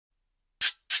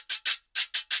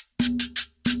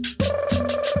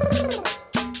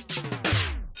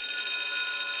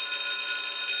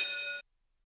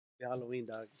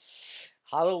dog.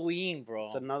 Halloween, bro.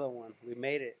 It's another one. We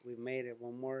made it. We made it.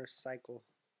 One more cycle.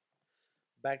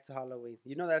 Back to Halloween.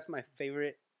 You know that's my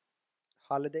favorite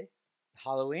holiday.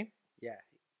 Halloween? Yeah.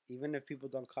 Even if people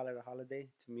don't call it a holiday,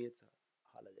 to me it's a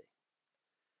holiday.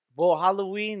 Well,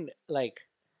 Halloween, like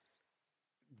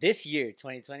this year,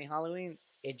 2020 Halloween,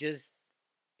 it's just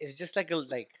it's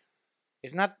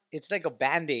not, it's like a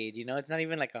band-aid, you know? It's not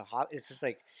even like a hot, it's just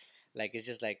it's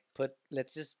just like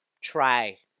let's just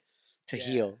try to Yeah.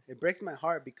 heal. It breaks my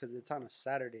heart because it's on a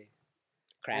Saturday.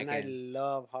 Kraken. And I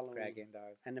love Halloween. Kraken,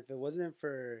 dog. And if it wasn't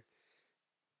for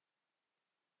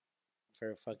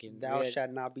fucking thou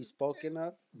shalt not be spoken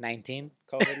of, 19.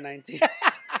 COVID-19.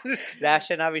 That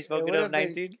should not be spoken of,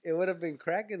 19. It would have been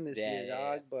cracking this year, Yeah,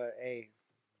 dog. yeah. But hey,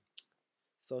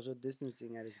 social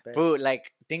distancing at its best. Bro,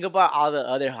 like, think about all the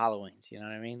other Halloweens, you know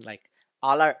what I mean? Like,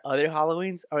 all our other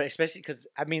Halloweens, or especially because,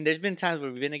 I mean, there's been times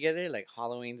where we've been together, like,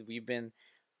 Halloweens, we've been,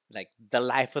 like, the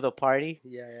life of the party.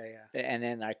 Yeah, yeah, yeah. And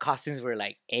then our costumes were,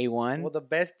 like, A1. Well, the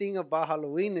best thing about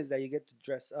Halloween is that you get to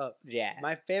dress up. Yeah.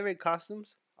 My favorite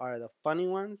costumes are the funny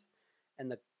ones and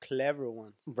the clever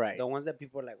ones. Right. The ones that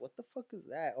people are like, what the fuck is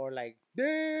that? Or like,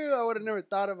 damn, I would have never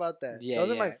thought about that. Yeah,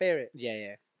 Those are my favorite. Yeah,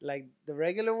 yeah. Like, the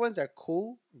regular ones are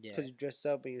cool Yeah. because you dress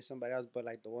up and you're somebody else. But,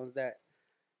 like, the ones that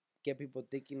get people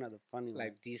thinking are the funny ones.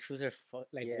 Like, these fools are,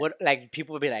 like, Yeah. what, like,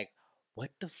 people would be like,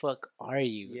 what the fuck are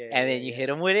you? Yeah, and then yeah, you yeah. hit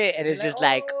them with it, and You're it's like, just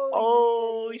like, oh,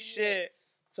 oh, yeah. shit.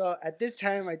 So at this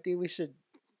time, I think we should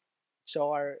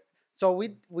show our. So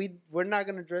we're not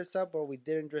gonna dress up, or we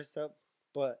didn't dress up,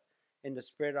 but in the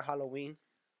spirit of Halloween,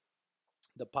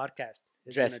 the podcast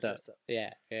is Dressed gonna up. dress up. Yeah,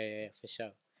 for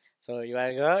sure. So you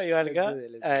wanna go? You wanna Let's go? do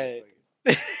it. Let's All do right.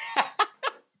 it.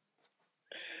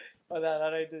 Hold on, how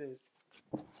do I do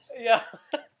this? Yeah.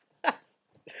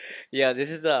 Yeah, this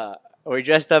is we're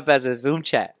dressed up as a Zoom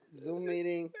chat. Zoom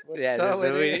meeting. What's Yeah, up the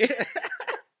Zoom with it? meeting.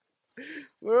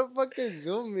 We're a fucking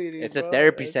Zoom meeting. It's bro. a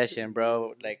therapy That's- session,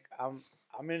 bro. Like I'm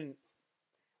in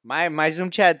my Zoom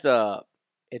chat's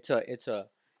it's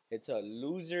a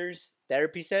losers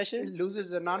therapy session.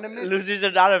 Losers Anonymous. Losers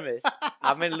Anonymous.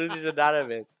 I'm in Losers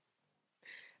Anonymous.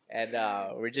 And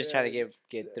we're just trying to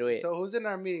get through it. So who's in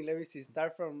our meeting? Let me see.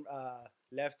 Start from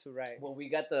left to right. Well, we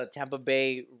got the Tampa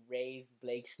Bay Rays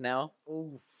Blake Snell,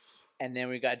 Oof. and then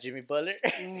we got Jimmy Butler.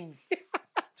 Oof.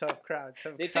 Tough crowd.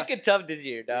 Tough They crowd. took it tough this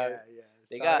year, dog. Yeah, yeah.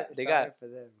 They Sorry got for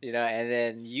them. you know, and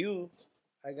then you.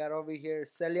 I got over here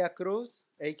Celia Cruz,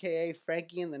 aka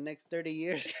Frankie, in the next 30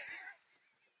 years.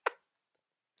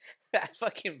 That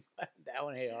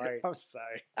one hit hard. I'm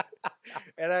sorry.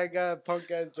 And I got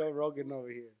punk ass Joe Rogan over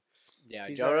here. Yeah,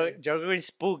 He's Joe already- Rogan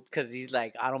spooked because he's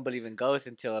like, I don't believe in ghosts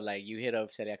until like you hit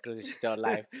up Celia Cruz and she's still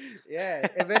alive. Yeah.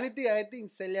 If anything, I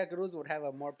think Celia Cruz would have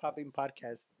a more popping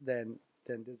podcast than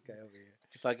this guy over here.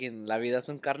 It's fucking La Vida es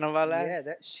un carnaval. Yeah,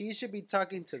 that she should be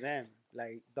talking to them.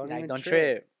 Like, don't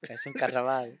trip. Es un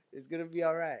carnaval. It's gonna be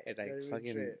all right. And, like, Don't even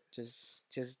fucking trip. just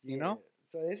you Yeah. know.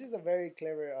 So this is a very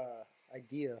clever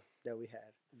idea that we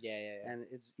had, Yeah. and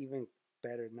it's even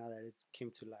better now that it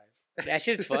came to life. That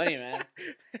shit's funny, man.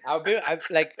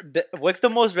 What's the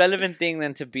most relevant thing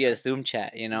than to be a Zoom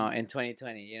chat, you know, in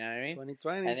 2020? You know what I mean?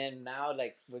 2020. And then now,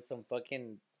 like, with some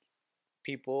fucking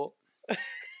people,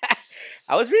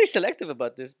 I was really selective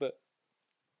about this, but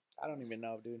I don't even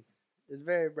know, dude. It's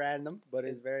very random, but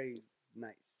it's very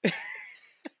nice.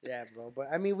 Yeah, bro. But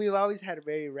I mean, we've always had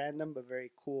very random but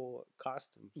very cool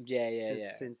costumes.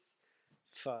 Yeah. Since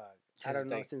fuck, I Since, don't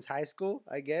know, like- since high school,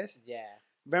 I guess. Yeah.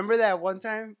 Remember that one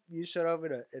time you showed up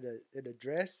in a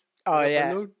dress? Oh With a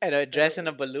yeah, balloon? and a dress and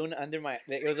a balloon under my.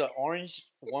 It was an orange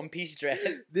one-piece dress,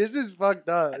 This is fucked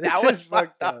up. This That was is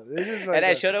fucked fucked up. up. This is fucked and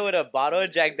I up. showed up with a bottle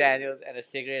of Jack Daniels and a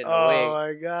cigarette and a Oh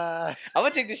wig. my god, I'm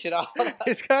gonna take this shit off.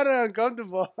 it's kind of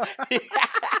uncomfortable.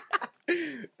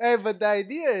 Hey, but the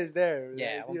idea is there. The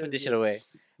Yeah, I'm gonna idea put is this shit there. away.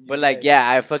 But like, yeah,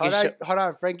 I fucking. Hold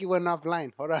on, Frankie went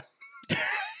offline. Hold on.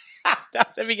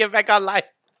 Let me get back online.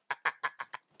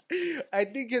 I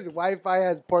think his Wi-Fi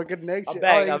has poor connection. I'm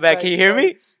back. he's I'm back. Can you hear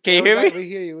me? Can you hear back. me? We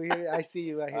hear you. We hear you. I see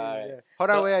you. I hear Alright. you. Yeah. Hold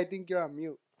on, So- wait. I think you're on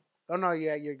mute. Oh no,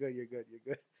 yeah, you're good. You're good.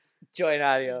 Join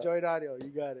audio. Join audio. You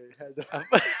got it.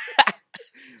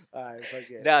 All right, fuck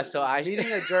it. No, so I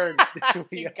Meeting adjourned.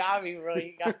 You got me, bro.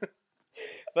 You got me.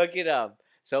 Fucking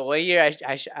So one year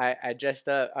I dressed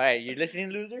up. All right, you listening,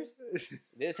 losers?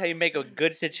 This is how you make a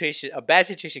bad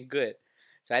situation good.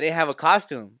 So I didn't have a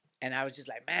costume, and I was just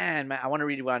like, man, I want to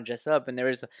really want to dress up. And there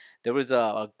was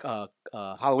a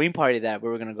Halloween party that we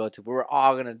were gonna go to. We were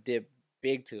all gonna dip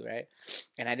big to, right?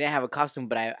 And I didn't have a costume,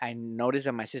 but I noticed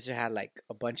that my sister had like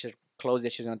a bunch of clothes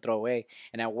that she was gonna throw away,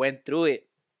 and I went through it.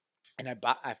 and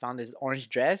I found this orange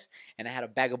dress, and I had a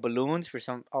bag of balloons for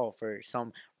some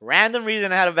random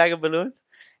reason I had a bag of balloons,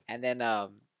 and then I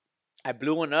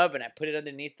blew one up and I put it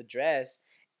underneath the dress,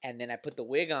 and then I put the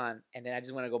wig on, and then I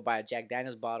just want to go buy a Jack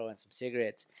Daniels bottle and some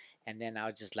cigarettes, and then I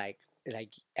was just like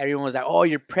everyone was like, "Oh,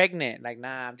 you're pregnant?" Like,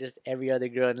 nah, I'm just every other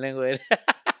girl in Linwood.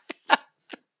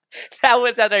 That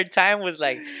was at our time was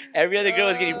like every other girl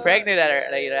was getting pregnant at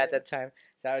her, like, at that time.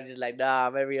 So I was just like, nah,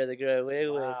 I'm every other girl in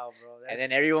Linwood. Wow, bro. And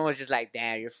then everyone was just like,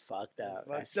 damn, you're fucked That's up.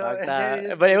 fucked That's up. fucked And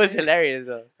then up. But it was hilarious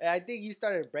though. I think you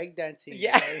started breakdancing.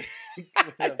 Yeah. With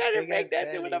I a started big-ass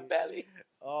breakdancing with a belly. belly.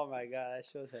 Oh my god, that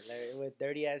shit was hilarious. With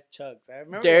dirty ass chugs. I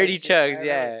remember Dirty that shit. I chugs,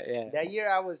 remember. yeah. That year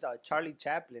I was Charlie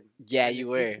Chaplin. Yeah, And you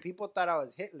the were. People thought I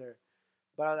was Hitler.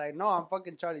 But I was like, no, I'm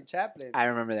fucking Charlie Chaplin. I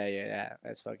remember that year. Yeah,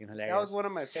 that's fucking hilarious. That was one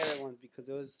of my favorite ones because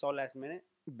it was so last minute.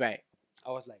 Right.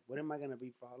 I was like, what am I gonna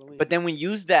be for Halloween? But then we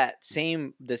used the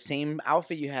same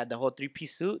outfit you had, the whole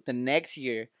 3-piece suit, the next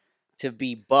year to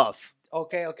be buff.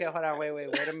 Okay, hold on, wait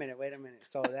a minute.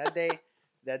 So that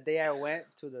day I went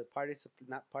to the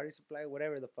not party supply,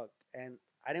 whatever the fuck, and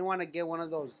I didn't want to get one of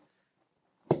those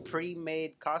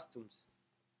pre-made costumes.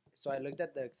 So I looked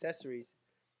at the accessories,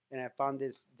 and I found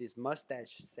this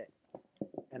mustache set,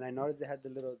 and I noticed they had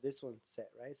this one set,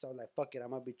 right? So I was like, fuck it,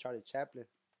 I'm gonna be Charlie Chaplin.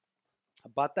 I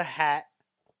bought the hat.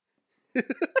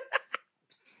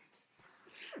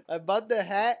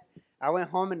 I went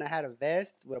home and I had a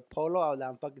vest with a polo. I was like,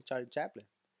 I'm fucking Charlie Chaplin.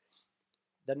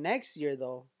 The next year,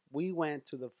 though, we went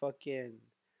to the fucking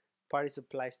party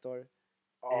supply store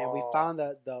and we found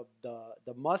the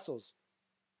muscles.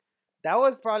 That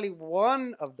was probably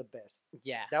one of the best.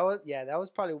 Yeah. That was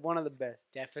probably one of the best.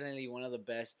 Definitely one of the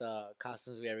best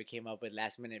costumes we ever came up with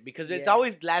last minute, because it's Yeah.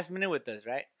 always last minute with us,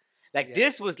 right? Like Yeah.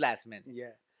 this was last minute.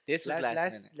 Yeah. This was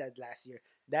last minute. Last year.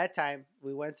 That time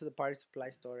we went to the party supply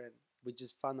store and we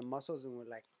just found the muscles and we're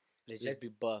like, Let's just be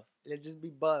buff. let's just be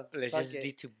buff. Let's Fuck just it.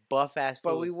 be two buff ass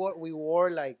But fools. we wore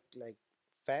like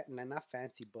not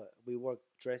fancy, but we wore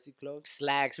dressy clothes.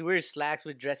 Slacks. We wear slacks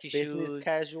with dressy Business shoes.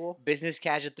 casual. Business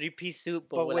casual 3-piece suit,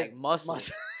 but with like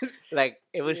muscles. muscle. Like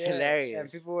it was Yeah, hilarious.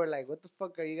 And people were like, "What the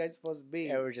fuck are you guys supposed to be?"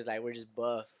 And we're just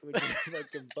buff. We're just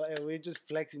fucking, we're just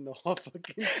flexing the whole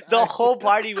fucking. The time. whole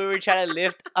party we were trying to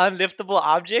lift unliftable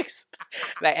objects.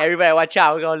 Like, everybody, watch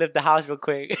out, we're gonna lift the house real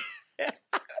quick.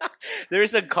 There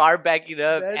was a car backing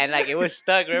up, and like it was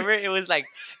stuck. Remember, it was like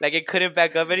it couldn't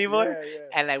back up anymore. Yeah.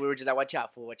 And like we were just like, watch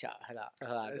out, fool, watch out, hold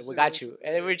on, That we shit got was- you.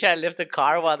 And then we were trying to lift the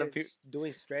car while the Fucking people.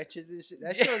 doing stretches and shit.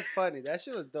 That shit was funny. That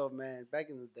shit was dope, man. Back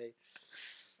in the day.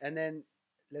 And then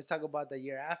let's talk about the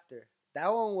year after.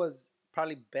 That one was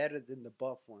probably better than the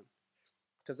buff one,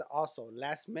 because also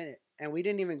last minute, and we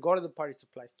didn't even go to the party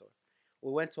supply store.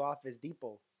 We went to Office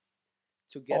Depot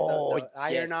to get the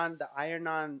iron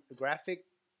on graphic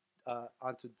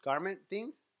onto garment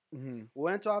things. Mhm. We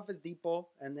went to Office Depot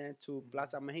and then to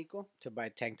Plaza Mexico, To buy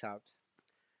tank tops.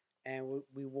 and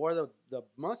we wore the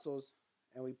muscles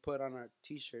and we put on our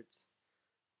t-shirts.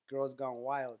 Girls Gone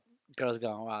Wild. Girls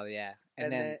Gone Wild, yeah.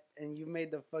 And then and you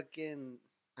made the fucking.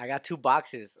 I got 2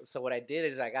 boxes. So what I did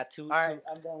is I got two. All right,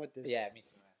 I'm done with this. Yeah, me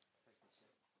too, man.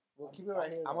 We'll keep it right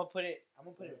here. I'm gonna put it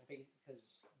in face because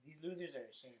these losers are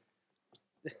ashamed.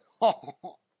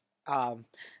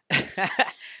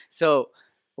 So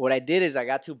what I did is I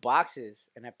got 2 boxes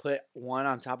and I put one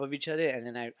on top of each other, and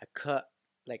then I cut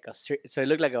like so it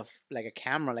looked like a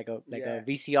camera, like a Yeah.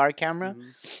 VCR camera,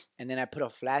 Mhm. and then I put a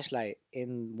flashlight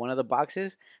in one of the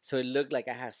boxes, so it looked like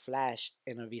I had flash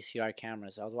in a VCR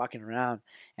camera. So I was walking around,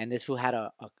 and this fool had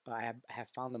I had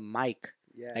found a mic,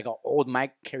 Yeah. like an old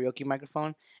mic, karaoke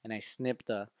microphone, and I snipped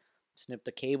the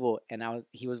cable, and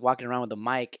he was walking around with the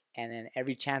mic, and then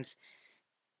every chance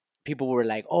people were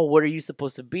like, "Oh, what are you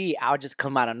supposed to be?" I would just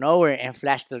come out of nowhere and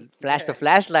flash the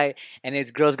flashlight, and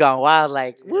it's Girls Gone Wild,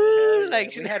 like Yeah, woo, hell yeah.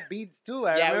 like we had beats too.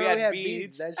 I Yeah, we remember we had had beats.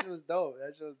 beats. That shit was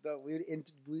dope. We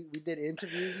did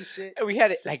interviews and shit. we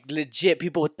had it like legit.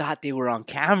 People thought they were on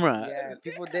camera. Yeah,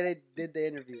 people did the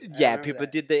interview. I Yeah, remember people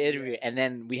that. did the interview, Yeah. and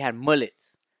then we had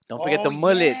mullets. Don't forget the Oh,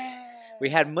 mullets. yeah. We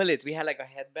had mullets. We had like a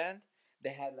headband. They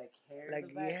had like hair. in Like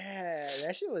the back. yeah,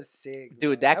 that shit was sick.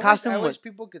 Dude, bro. that costume I was- wish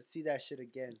people could see that shit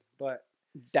again, but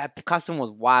That costume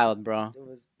was wild, bro. it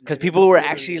was Because literally- people were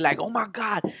literally- actually like, "Oh my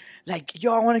god!" Like,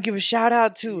 yo, I want to give a shout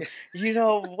out to, you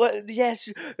know what? Yes,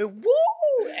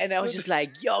 woo! And I was just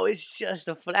like, "Yo, it's just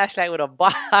a flashlight with a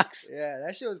box." Yeah,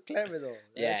 that shit was clever though.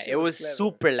 That Yeah, shit it was clever.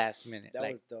 super last minute, That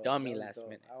like was dope. dummy That was last dope.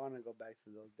 minute. I want to go back to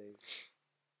those days.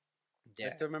 Yeah. I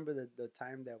still remember the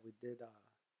time that we did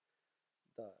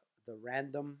the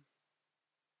random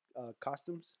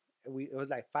costumes. It was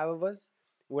like 5 of us.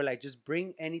 We're like, just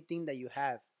bring anything that you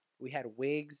have. We had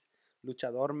wigs,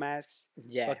 luchador masks,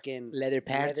 Yeah. fucking Leather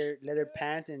pants. leather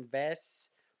pants and vests.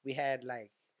 We had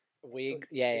like Wig.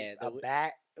 Yeah. a The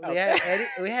bat. a We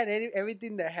had bat.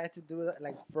 everything that had to do with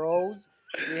like froze.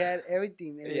 We had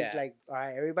everything, and it's Yeah. like, all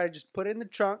right, everybody just put it in the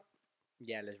trunk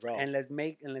Yeah. Let's roll. and let's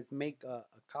make a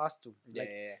costume. Yeah. Like,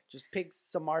 Yeah. just pick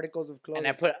some articles of clothing. And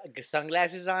I put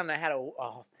sunglasses on. I had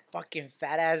a fucking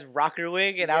fat ass rocker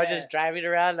wig, and I was Yeah. just driving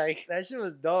around like. That shit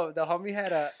was dope. The homie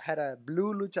had a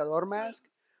blue luchador mask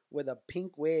with a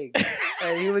pink wig,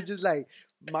 and he was just like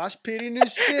mosh pitting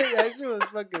and shit. That shit was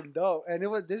fucking dope. And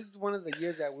this is one of the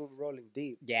years that we were rolling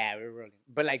deep. Yeah, we're rolling.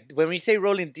 But like when we say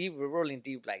rolling deep, we're rolling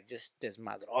deep like just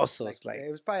desmadrosos. Like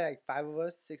it was probably like 5 of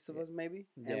us, 6 of us maybe,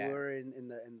 and Yeah. we were in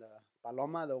the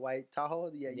Paloma, the white Tahoe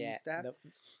that you used to have.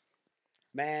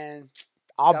 Man,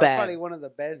 all that was bad. probably one of the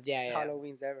best Yeah.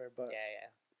 Halloweens ever. But Yeah.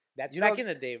 That's You back know- in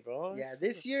the day, bro. yeah,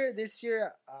 this year,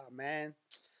 man,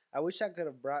 I wish I could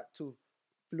have brought to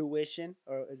fruition,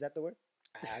 or is that the word?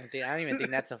 I don't even think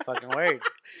that's a fucking word.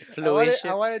 I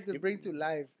Fluition. wanted to You- bring to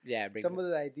life Yeah, bring some of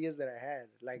the ideas that I had.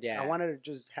 Like, Yeah. I wanted to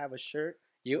just have a shirt.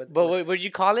 you. with- But with- what did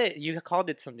you call it? You called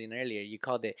it something earlier. You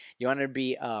called it. You wanted to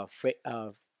be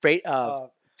freight.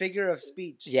 Figure of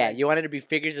speech. Yeah, Like, you wanted to be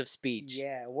figures of speech.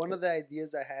 Yeah, one of the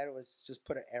ideas I had was just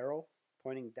put an arrow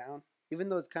pointing down, even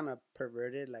though it's kind of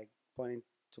perverted, like pointing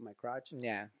to my crotch.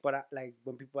 Yeah. But like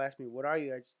when people ask me, "What are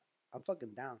you?" I'm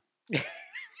fucking down.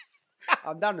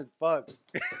 I'm down as fuck.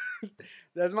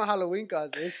 That's my Halloween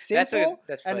costume. It's simple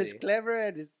That's and funny. it's clever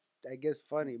and it's, I guess,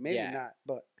 funny. Maybe Yeah. not,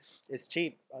 but it's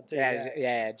cheap. I'll tell Yeah, you that.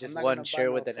 yeah. I'm Just not one gonna buy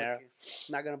shirt with an arrow.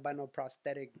 Not gonna buy no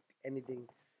prosthetic anything.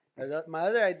 My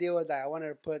other idea was that I wanted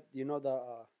to put,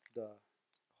 the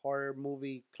horror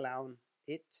movie clown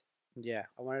It. Yeah.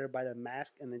 I wanted to buy the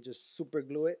mask and then just super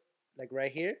glue it, like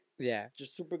right here. Yeah.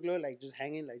 Just super glue it, like just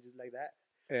hanging, like just like that.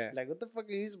 Yeah. Like, what the fuck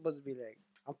are you supposed to be like?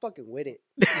 I'm fucking with it.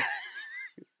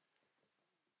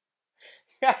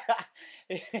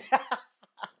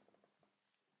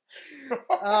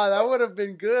 That would have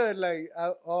been good. Like,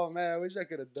 oh man, I wish I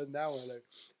could have done that one. Like,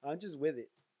 I'm just with it.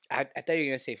 I thought you were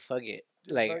gonna say fuck it.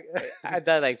 Like Fuck- I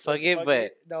thought like fuck it,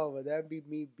 but no, but that'd be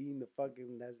me being the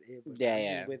fucking. That's it. But Yeah, I'm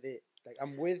yeah. just with it. Like,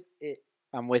 I'm with it.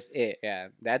 I'm with it. Yeah,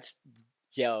 that's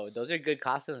those are good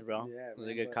costumes, bro. Yeah, Those are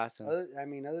man, good but costumes.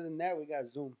 Other than that, we got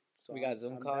Zoom. So We got I'm-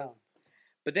 Zoom I'm calls. down.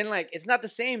 But then like it's not the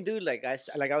same, dude. Like I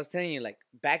was telling you, like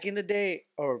back in the day,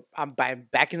 or by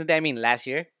back in the day, I mean last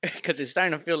year, because it's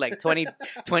starting to feel like 20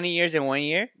 years in 1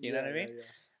 year. You know what I Yeah, mean? yeah.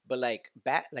 But like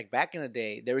back in the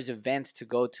day, there was events to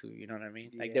go to. You know what I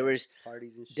mean? Like there Yeah. was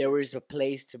Parties and shit. there was a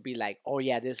place to be like, oh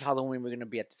yeah, this Halloween we're gonna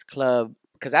be at this club.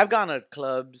 Because I've gone to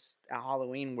clubs at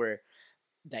Halloween where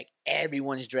like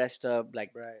everyone's dressed up,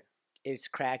 like right. it's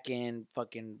cracking,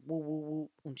 fucking woo woo woo,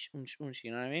 unch, unch, unch,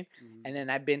 you know what I mean? Mhm. And then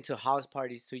I've been to house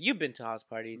parties. So you've been to house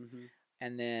parties, Mhm.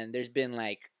 and then there's been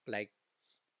like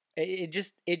it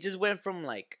just went from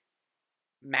like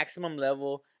maximum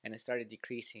level and it started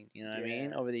decreasing. You know what I mean?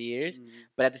 Yeah. Over the years. Mhm.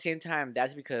 But at the same time,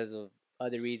 that's because of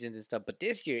other reasons and stuff. But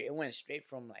this year, it went straight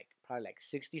from like probably like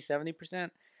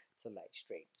 60-70% to like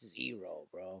straight zero,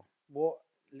 bro. Well,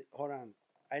 hold on.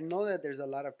 I know that there's a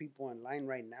lot of people online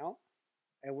right now,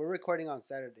 and we're recording on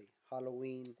Saturday,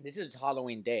 Halloween This is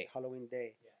Halloween day. Halloween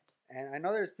day, and I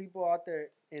know there's people out there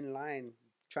in line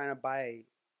trying to buy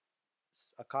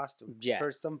a costume Yeah.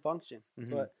 for some function,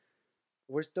 Mhm. but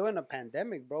we're still in a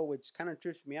pandemic, bro, which kind of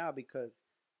trips me out because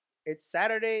it's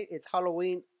Saturday, it's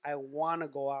Halloween. I want to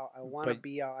go out. I want to But-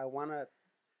 be out. I want to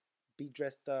be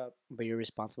dressed up. But you're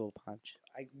responsible, Punch.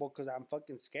 Because I'm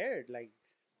fucking scared. Like,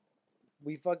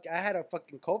 I had a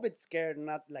fucking COVID scare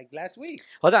not like last week.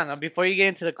 Hold on, now, before you get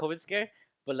into the COVID scare,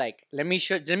 but like, let me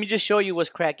just show you what's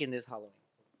cracking this Halloween.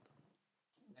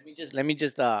 Let me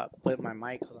just put my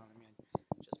mic. Hold on, let me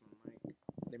adjust my mic.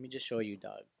 Let me just show you,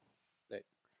 dog. Like,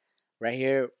 right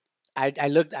here,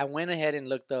 I went ahead and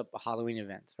looked up Halloween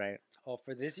events, right? Oh,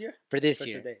 for this year? For this For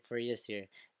year. today. For this year.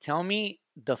 Tell me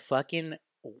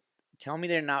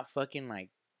they're not fucking like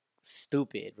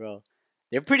stupid, bro.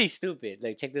 They're pretty stupid.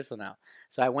 Like, check this one out.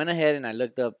 So I went ahead and I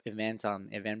looked up events on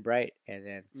Eventbrite, and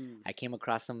then I came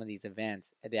across some of these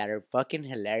events that are fucking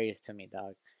hilarious to me,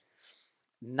 dog.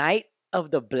 Night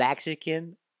of the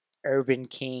Blaxican Urban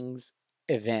Kings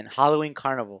event, Halloween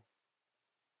Carnival.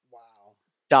 Wow.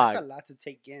 Dog, That's a lot to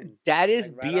take in. that is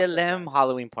like, right off the BLM bat.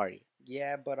 Halloween party.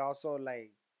 Yeah, but also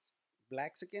like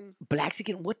Blaxican.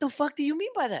 Blaxican, what the fuck do you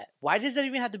mean by that? Why does that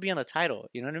even have to be on the title?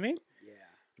 You know what I mean? Yeah.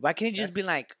 Why can't it just be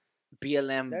That's- like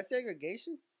BLM That's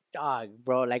segregation? dog,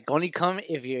 bro? Like, only come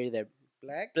if you're either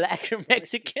Black? black or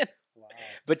Mexican. Wow.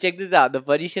 But check this out. The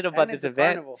funny shit about And this it's a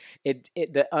event,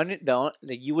 carnival.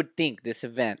 like, you would think this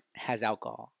event has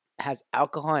alcohol. It has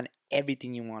alcohol in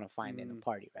everything you want to find in a Mm.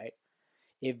 party, right?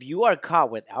 If you are caught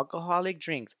with alcoholic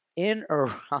drinks in or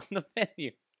around the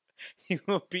venue,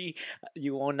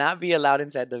 you will not be allowed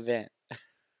inside the event.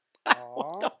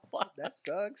 What the Aw, fuck? that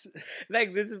sucks.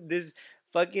 Like this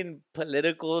fucking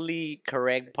politically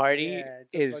correct party Yeah,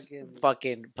 it's a is fucking.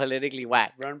 fucking politically It's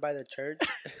whack. run by the church.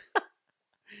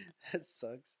 That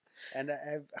sucks. And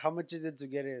how much is it to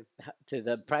get in? To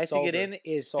the price to get Sober. in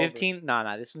is Sober. 15. No,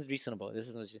 no, this one's reasonable. This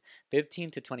is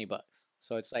 15 to $20.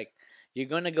 So it's like you're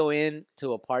gonna go in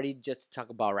to a party just to talk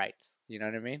about rights. You know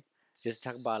what I mean? Just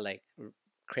talk about like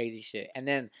crazy shit. And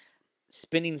then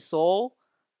Spinning Soul,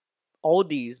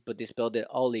 oldies, but they spelled it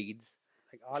oldies.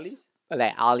 Like Ollie's?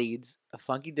 Like oldies,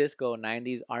 funky disco,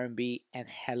 90s R&B, and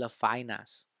hella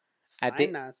finas. I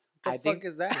think Finas. What the I fuck think-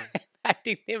 is that? I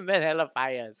think they meant hella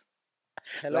fires.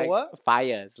 Hello, Like, what?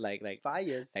 Fires, like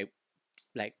Fires.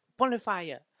 like ponle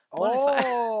fire. Bonfire.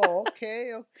 Oh,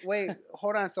 okay. Wait,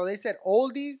 hold on. So they said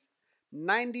oldies,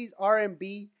 90s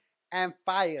R&B, and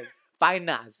fires.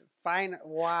 Finas. Fine.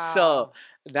 Wow. So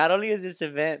not only is this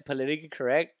event politically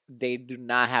correct, they do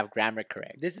not have grammar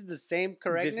correct. this is the same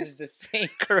correctness. This is the same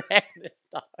correctness,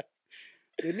 dog.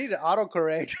 They need to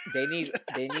autocorrect. They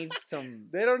need some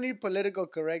They don't need political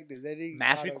correctness. They need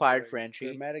mass required autocorrect, for entry.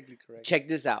 Grammatically correct. Check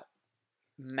this out.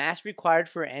 Mask required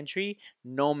for entry,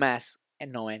 no mask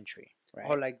and no entry. Right?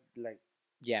 Oh, like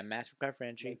Yeah, mask required for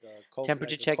entry. like a COVID,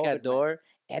 Temperature like a check COVID at door.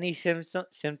 Any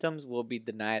symptoms will be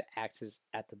denied access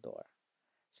at the door.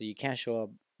 So you can't show up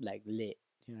like lit.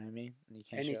 You know what I mean? You mask.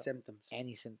 can't Any show up symptoms.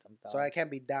 any symptom. So I can't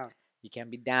be down. You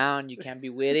can't be down. You can't be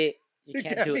with it. You You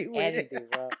can't can't do be with it. anything,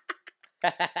 bro.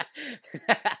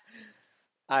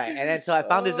 All right, and then so I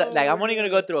found this. Like, Oh, I'm only gonna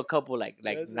go God. through a couple, like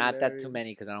That's not that too hilarious.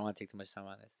 many, because I don't want to take too much time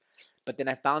on this. But then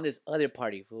I found this other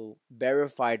party, who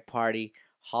verified party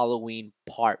Halloween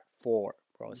Part 4,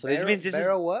 bro. So this means this is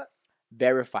what?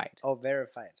 verified. Oh,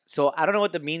 verified. So I don't know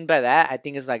what they mean by that. I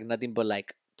think it's like nothing but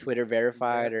like Twitter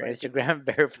verified or Verified Instagram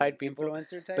verified Like people.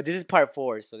 Influencer type. But this is Part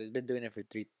 4, so they've been doing it for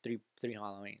three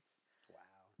Halloweens. Wow.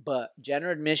 But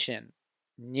general admission,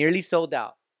 nearly sold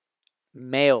out.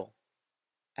 Male,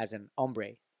 as an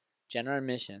hombre, general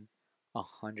admission,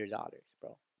 $100,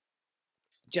 bro,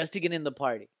 just to get in the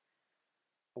party.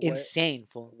 What- Insane,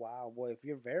 fool. Wow, boy, if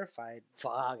you're verified.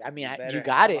 Fuck. I mean, You you better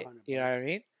got have it. $100. You know what I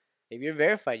mean? If you're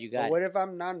verified, you But got what it. if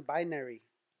I'm non-binary?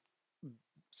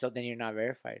 So then you're not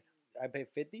verified. I pay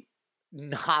 50.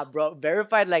 Nah, bro.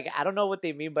 Verified, like I don't know what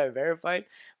they mean by verified,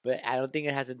 but I don't think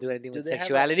it has to do anything Do with they have a-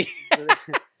 sexuality. Do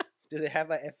they, do they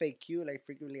have a FAQ, like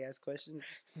frequently asked questions?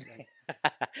 Like,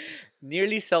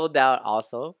 Nearly sold out.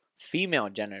 Also, female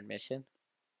general admission.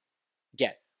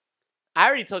 Yes, I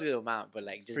already told you the amount, but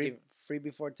like just free, give free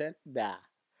before 10? nah,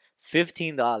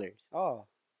 $15. Oh.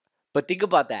 But think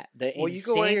about that. The Well, you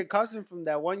could wear insane- your costume from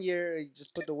that one year. You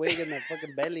just put the wig in the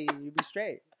fucking belly and you'd be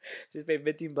straight. just pay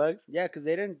 $15. Yeah, because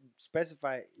they didn't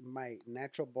specify my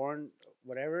natural born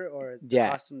whatever or the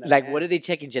Yeah, costume that like I what had. are they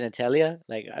checking genitalia?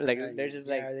 Like Yeah, they're just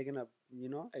yeah, like are they gonna, you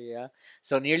know? yeah.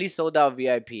 So nearly sold out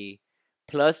VIP.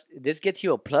 Plus, this gets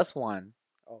you a +1.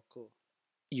 Oh, cool.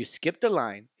 You skip the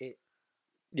line. It.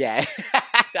 Yeah,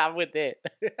 I'm with it.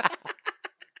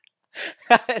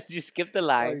 You skip the Oh,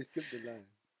 line, you skipped the line.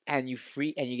 and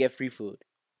you get free food.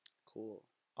 Cool.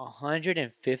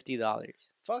 $150.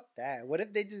 Fuck that. What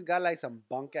if they just got like some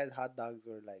bunk ass hot dogs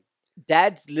or like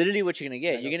That's literally what you're gonna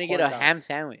get. Like you're a gonna get corn a dog. ham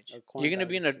sandwich. A corn You're gonna dog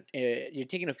be in and a. You're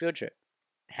taking a field trip.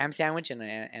 Ham sandwich and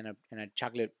a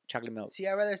chocolate milk. See,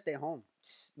 I'd rather stay home.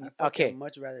 I fucking Okay,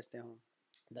 much rather stay home.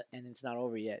 and it's not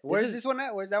over yet. Where's this one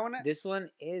at? Where's that one at? This one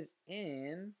is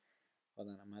in. Hold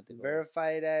on, I'm gonna have to go.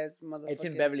 Verified as motherfucker. It's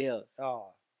in Beverly Hills. Oh.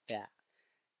 Yeah.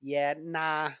 Yeah,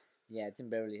 nah. Yeah, it's in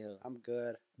Beverly Hills. I'm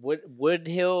good.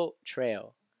 Woodhill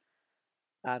Trail.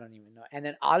 I don't even know. And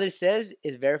then all it says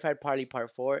is verified party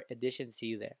part 4 edition. See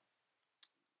you there.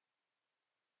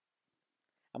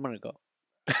 I'm gonna go.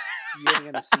 You ain't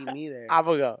gonna see me there. I'm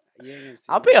gonna go. You ain't gonna see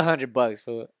I'll me. pay $100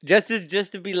 for it.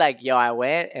 Just to be like, yo, I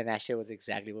went and that shit was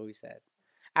exactly what we said.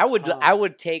 I would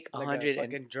take Like 100 a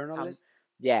and fucking journalist.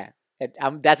 yeah,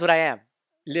 that's what I am.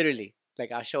 Literally,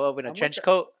 like I'll show up in a I'm with trench the-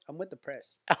 coat. I'm with the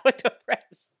press. I'm with the press.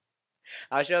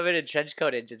 I'll show up in a trench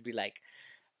coat and just be like,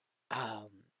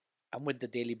 I'm with the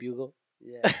Daily Bugle.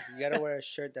 Yeah, you gotta wear a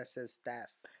shirt that says staff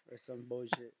or some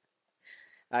bullshit.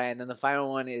 All right, and then the final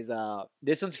one is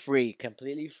this one's free,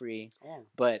 completely free. Oh,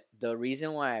 But the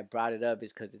reason why I brought it up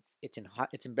is because it's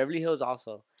in Beverly Hills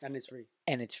also, and it's free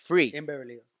and it's free. in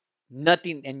Beverly Hills.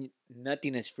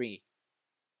 Nothing is free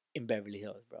in Beverly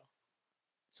Hills, bro.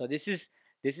 So this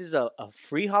is a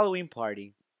free Halloween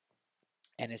party,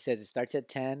 and it starts at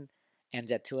 10,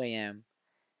 ends at 2 a.m.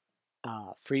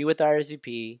 Free with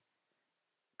RSVP.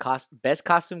 best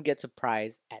costume gets a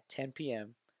prize at 10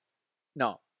 p.m.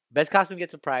 No, best costume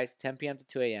gets a prize 10 p.m. to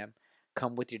 2 a.m.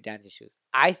 Come with your dancing shoes.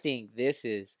 I think this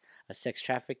is a sex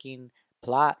trafficking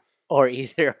plot or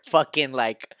either a fucking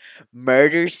like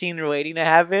murder scene waiting to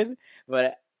happen.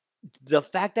 But the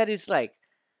fact that it's like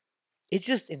it's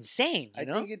just insane, I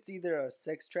think it's either a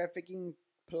sex trafficking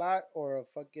plot or a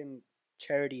fucking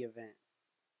charity event.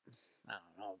 I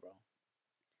don't know, bro.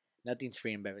 Nothing's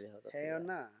free in Beverly Hills. Hell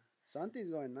nah.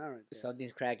 Something's going on right there.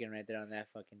 Something's cracking right there on that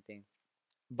fucking thing.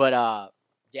 But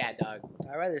yeah, dog.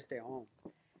 I'd rather stay home.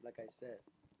 Like I said,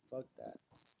 fuck that.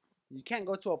 You can't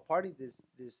go to a party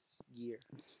this year.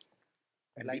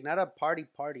 Like not a party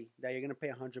that you're gonna pay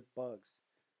 $100.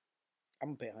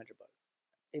 I'm gonna pay $100.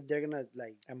 If they're gonna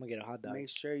like, I'm gonna get a hot dog. make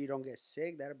sure you don't get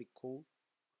sick. That'd be cool.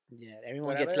 Yeah,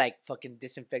 everyone But I gets bet- like fucking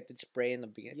disinfected spray in the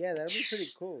beginning. Yeah, that'd be pretty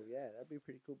cool. Yeah, that'd be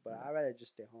pretty cool. But I'd rather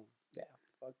just stay home. Yeah.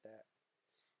 Fuck that.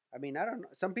 I mean, I don't know.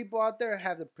 Some people out there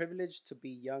have the privilege to be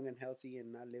young and healthy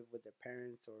and not live with their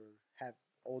parents or have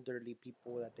elderly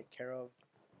people that they care of,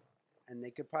 and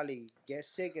they could probably get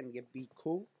sick and be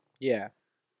cool. Yeah.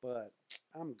 But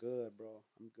I'm good, bro.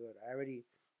 I'm good. I already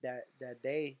that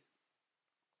day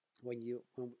when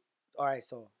all right.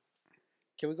 So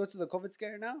can we go to the COVID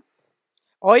scare now?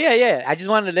 Oh yeah. I just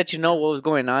wanted to let you know what was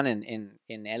going on in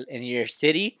your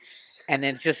city, and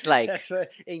it's just like That's what,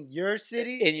 in your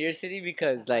city. in your city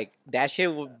because like that shit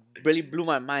really blew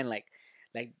my mind. Like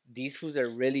these fools are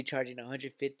really charging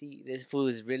 150. This fool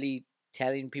is really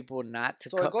telling people not to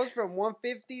So come. it goes from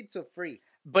 150 to free.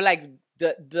 But like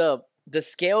the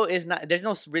scale is not. There's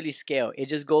no really scale. It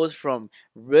just goes from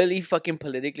really fucking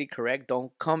politically correct.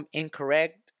 Don't come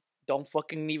incorrect. Don't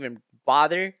fucking even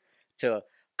bother to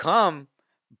come.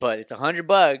 But it's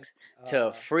 $100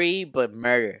 to free but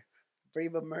murder. Free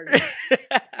but murder.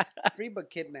 Free but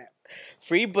kidnap.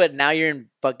 Free but now you're in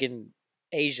fucking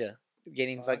Asia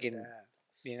getting Fuck fucking. that.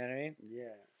 You know what I mean?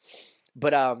 Yeah.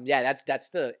 But yeah, that's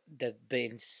the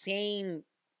insane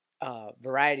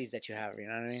varieties that you have. You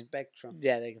know what I mean? Spectrum.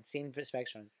 Yeah, the insane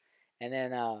spectrum. And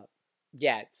then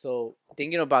yeah, so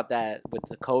thinking about that with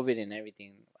the COVID and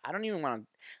everything, I don't even want to.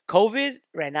 COVID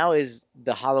right now is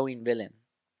the Halloween villain.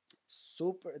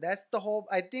 Super. That's the whole.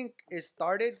 I think it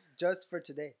started just for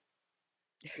today.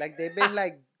 Like they've been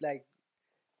like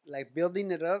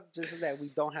building it up just so that we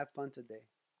don't have fun today.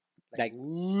 Like,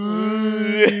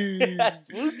 ooh,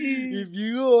 spooky. if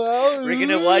you go out, We're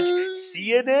gonna watch ooh.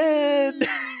 CNN.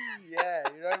 Yeah,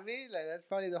 you know what I mean. Like that's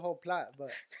probably the whole plot.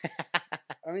 But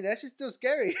I mean, that's just still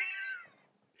scary.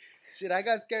 Shit, I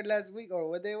got scared last week. Or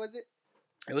what day was it?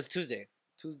 It was Tuesday.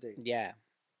 Tuesday. Yeah.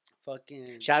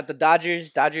 Fucking. Shout out the Dodgers.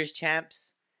 Dodgers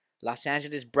champs. Los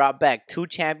Angeles brought back 2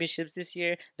 championships this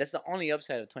year. That's the only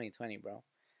upside of 2020, bro.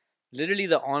 Literally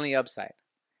the only upside.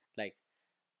 Like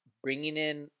bringing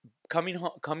in, coming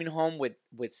home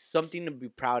with something to be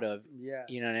proud of. Yeah.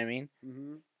 You know what I mean?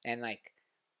 Mm-hmm. And like,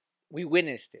 we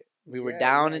witnessed it. We were Yeah,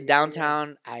 down yeah, in yeah,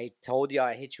 downtown. I told you,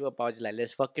 I hit you up. I was just like,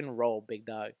 let's fucking roll, big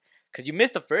dog. Because you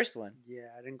missed the first one. Yeah,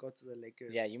 I didn't go to the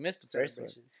Lakers. Yeah, you missed the first one.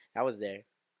 celebration. I was there.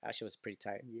 That shit was pretty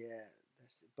tight. Yeah,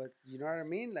 but you know what I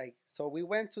mean. Like, so we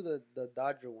went to the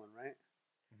Dodger one, right?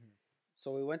 Mhm.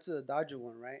 So we went to the Dodger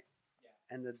one, right?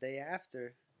 Yeah. And the day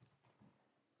after,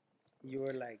 you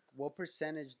were like, "What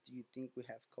percentage do you think we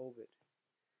have COVID?"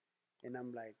 And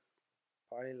I'm like,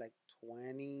 probably like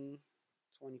 20,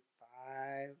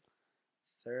 25,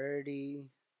 30,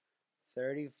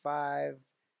 35.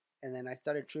 And then I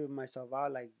started tripping myself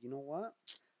out, like, you know what?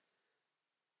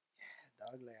 Yeah,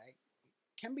 dog, like I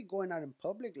can't be going out in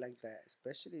public like that,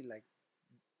 especially like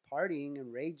partying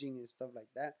and raging and stuff like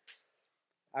that.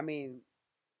 I mean,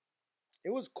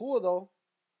 it was cool though.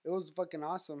 It was fucking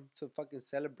awesome to fucking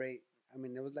celebrate. I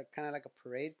mean, it was like kind of like a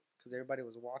parade because everybody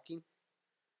was walking.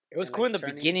 It was And, cool like, in the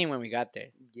turning- beginning when we got there.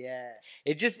 Yeah,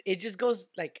 It just goes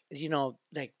like, you know,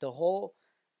 like the whole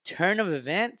turn of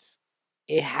events.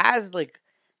 It has like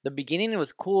the beginning. It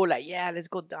was cool, like yeah, let's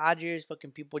go Dodgers.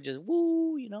 Fucking people just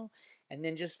woo, you know, and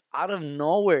then just out of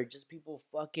nowhere, just people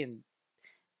fucking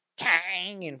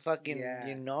tang and fucking, Yeah,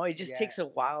 you know, it just yeah. takes a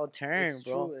wild turn, it's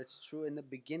bro. true. It's true. In the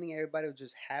beginning, everybody was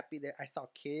just happy. That I saw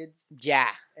kids. Yeah,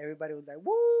 Everybody was like,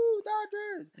 "Woo,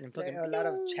 Dodgers!" and Like, fucking a lot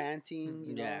of pew. chanting,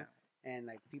 you know, Yeah. and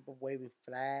like people waving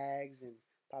flags and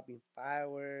popping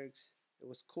fireworks. It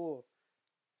was cool.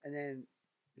 And then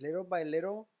little by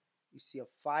little, you see a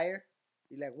fire.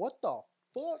 You're like, "What the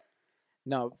fuck?"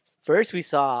 No, first we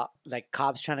saw like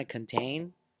cops trying to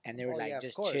contain, and they were Oh, like, yeah, of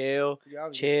just course. chill, You're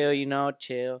obviously chill, seeing- you know,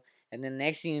 chill. And then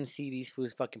next thing you see these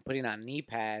fools fucking putting on knee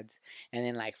pads and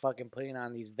then like fucking putting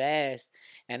on these vests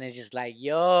and it's just like,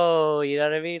 yo, you know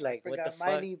what I mean? Like what the Forgot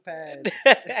my fuck? knee pads.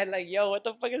 And like, yo, what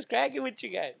the fuck is cracking with you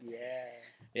guys? Yeah.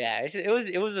 Yeah,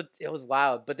 it was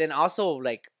wild. But then also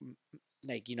like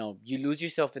you know, you lose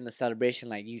yourself in the celebration.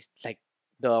 Like like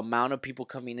the amount of people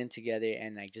coming in together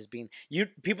and like just being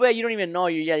people that you don't even know.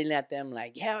 You're yelling at them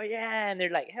like hell yeah, and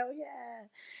they're like hell yeah,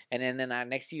 and then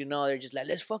next thing you know, they're just like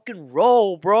let's fucking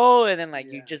roll, bro. And then like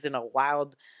you're Yeah. just in a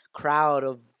wild crowd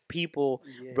of people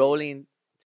Yeah. rolling.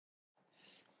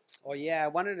 Oh yeah, I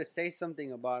wanted to say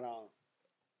something about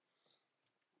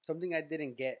something I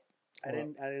didn't get. I What?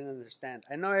 didn't understand.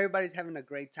 I know everybody's having a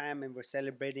great time and we're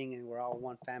celebrating and we're all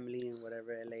one family and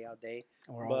whatever LA all day.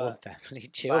 We're all one But family.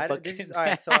 Chill, this is fucking. all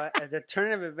right. So as the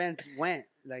turn of events went,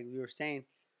 like we were saying,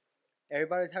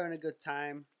 everybody's having a good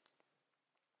time.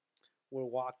 We're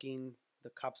walking.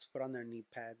 The cops put on their knee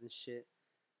pads and shit.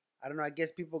 I don't know. I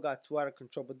guess people got too out of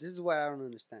control. But this is what I don't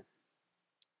understand.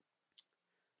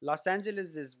 Los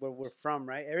Angeles is where we're from,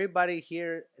 right? Everybody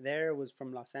here there was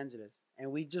from Los Angeles,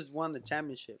 and we just won the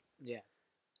championship. Yeah.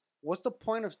 What's the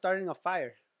point of starting a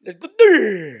fire? Let's go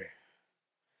there.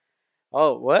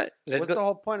 Oh, what? Let's What's go. the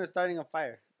whole point of starting a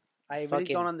fire? I really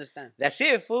Fucking- don't understand. That's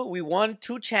it, fool. We won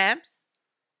 2 champs.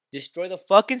 Destroy the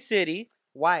fucking city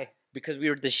Why? because we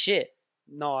were the shit.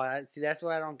 No, see, that's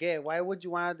what I don't get. Why would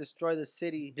you want to destroy the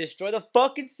city? Destroy the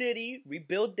fucking city,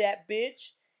 rebuild that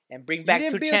bitch, and bring back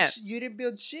 2 champs. You didn't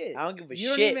build shit. I don't give a You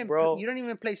don't shit, even, bro. You don't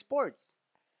even play sports.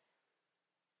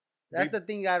 That's the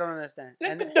thing I don't understand.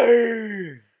 Let's And, go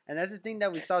there. and that's the thing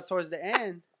that we saw towards the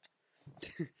end.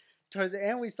 Towards the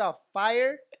end, we saw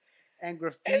fire and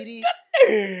graffiti.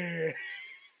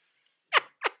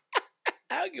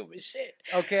 I don't give a shit.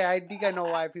 Okay, I think I know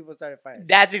why people started fighting.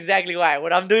 That's exactly why.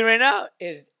 What I'm doing right now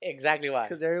is exactly why.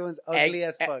 Because everyone's ugly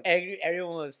as fuck.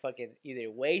 Everyone was fucking either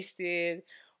wasted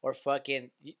or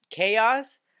fucking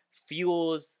chaos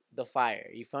fuels the fire.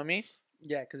 You feel me?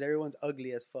 Yeah, because everyone's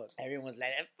ugly as fuck. Everyone's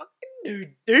like,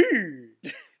 fucking dude.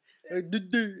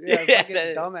 Yeah, Yeah, fucking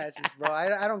that- dumbasses, bro.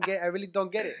 I don't get. I really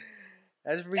don't get it.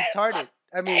 That's retarded.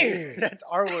 I mean, that's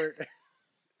our word.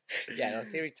 Yeah, don't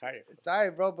say retarded.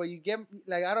 Sorry, bro, but you get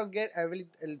like I don't get. I really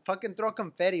fucking throw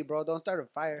confetti, bro. Don't start a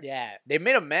fire. Yeah, they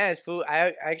made a mess, fool.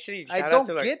 I actually I shout don't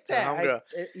out to get the that. homegirl.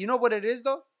 You know what it is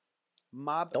though?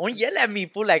 Mob. Don't yell at me,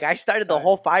 fool. Like I started the Sorry.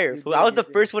 whole fire, You fool. did, I was you the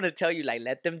did. first one to tell you, like,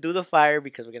 let them do the fire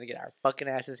because we're gonna get our fucking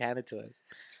asses handed to us.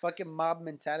 It's fucking mob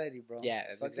mentality, bro. Yeah,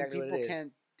 that's Fucking exactly what people it is.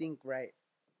 can't think right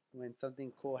when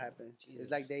something cool happens. Jesus.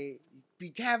 It's like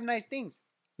you can have nice things.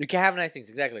 You can't have nice things,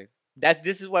 exactly.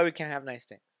 This is why we can't have nice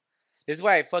things. This is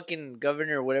why fucking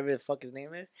governor or whatever the fuck his name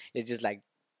is just like,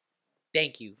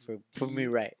 thank you for me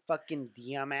right. Fucking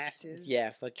dumbasses.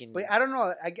 Yeah, fucking. But I don't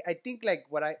know. I think like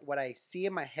what I see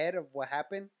in my head of what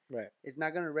happened Right. is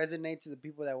not gonna resonate to the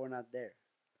people that were not there.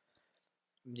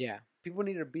 Yeah. People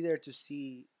need to be there to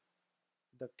see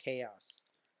the chaos.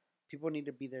 People need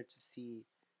to be there to see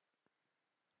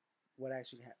what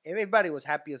actually happened. Everybody was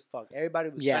happy as fuck. Everybody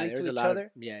was Yeah, friendly there was to a each lot other.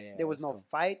 of. Yeah, yeah. There was that's no cool.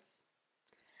 fights.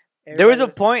 There was a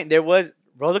Everybody point. There was.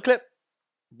 Roll the clip.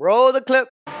 Roll the clip.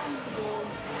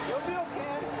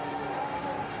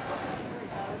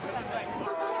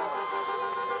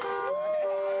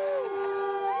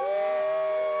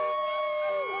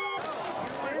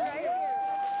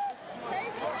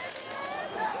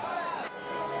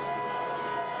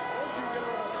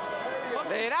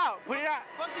 Lay it out. Put it out.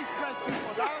 Fuck these press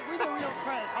people, dog. We the real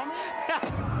press,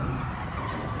 homie.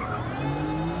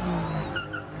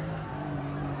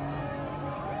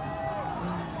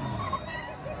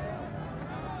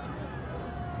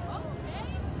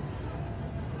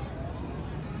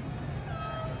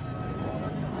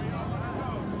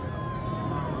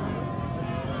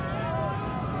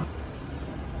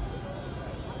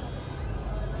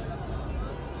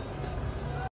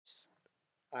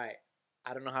 All right.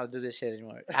 I don't know how to do this shit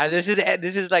anymore. This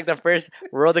is like the first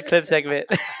roll the clip segment,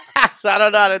 so I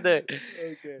don't know how to do it.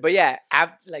 Okay. But yeah,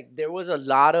 after, like there was a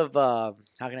lot of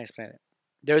how can I explain it?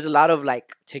 There was a lot of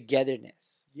like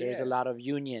togetherness. There's Yeah. a lot of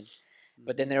union,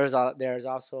 but then there's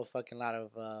also a fucking lot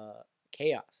of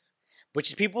chaos, which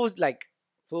is people's like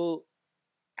full.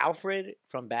 Alfred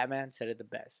from Batman said it the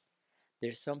best.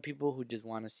 There's some people who just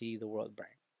want to see the world burn,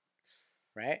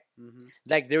 right? Mm-hmm.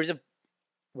 Like there's a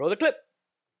roll the clip.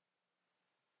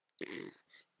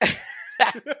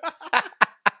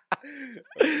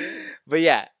 But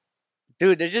yeah,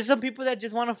 dude, there's just some people that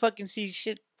just want to fucking see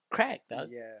shit crack, dog.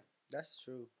 Yeah, that's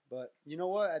true. But you know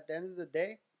what? At the end of the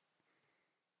day,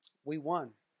 we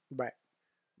won. Right,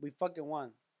 We fucking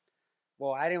won.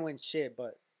 Well, I didn't win shit,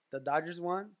 but the Dodgers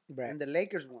won right. and the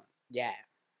Lakers won. Yeah,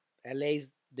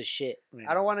 LA's the shit. Right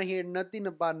I don't now. want to hear nothing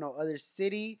about no other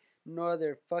city, no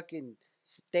other fucking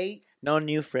state. No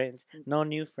new friends. No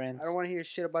new friends. I don't want to hear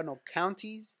shit about no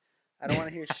counties. I don't want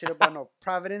to hear shit about no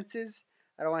providences.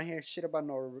 I don't want to hear shit about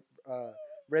no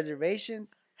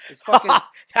reservations. It's fucking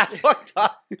That's fucked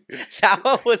up. That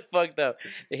one was fucked up.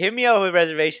 Hit me up with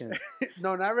reservations.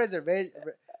 no, not reservation.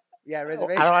 Yeah, I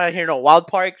reservations. don't want to hear no wild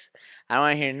parks. I don't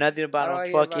want to hear nothing I about don't no wanna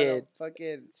hear about fucking. no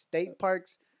fucking state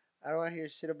parks. I don't want to hear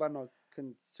shit about no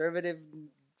conservative.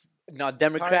 No,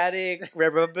 Democratic,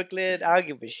 Republican. I don't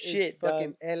give a It's shit,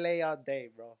 fucking dog. LA all day,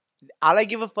 bro. All I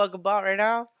give a fuck about right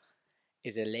now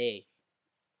is LA.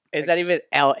 It's not even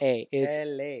LA. It's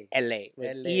LA. LA.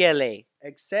 With LA. ELA.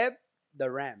 Except the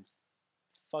Rams.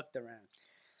 Fuck the Rams.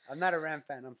 I'm not a Ram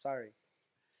fan. I'm sorry.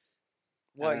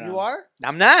 What, don't you know. are?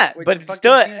 I'm not, With but your fucking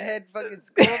still. cheesehead fucking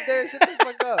school up there? Shut the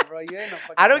fuck up, bro. You ain't no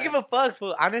fucking I don't Ram. give a fuck,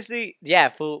 fool. Honestly, yeah,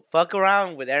 fool. Fuck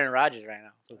around with Aaron Rodgers right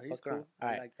now. Fool. Oh, he's Fuck around. cool. All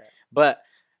I right. like that. But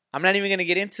I'm not even gonna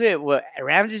get into it. What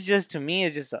Rams is just to me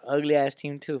is just an ugly ass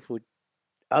team too, fool.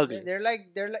 Ugly.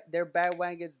 They're bad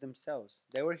wagons themselves.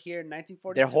 They were here in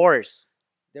 1942. They're whores.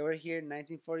 They were here in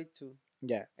 1942,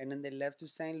 Yeah. and then they left to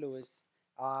St. Louis.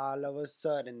 All of a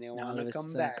sudden, they Now want all of to a come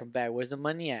sudden, back. come back. Where's the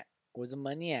money at? Where's the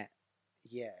money at?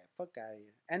 Yeah, fuck out of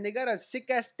here. And they got a sick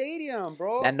ass stadium,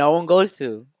 bro. That no one goes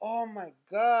to. Oh my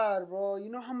god, bro! You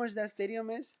know how much that stadium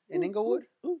is in Inglewood?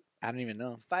 I don't even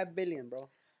know. $5 billion, bro.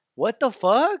 What the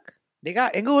fuck? They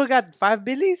got Inglewood got 5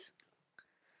 billies.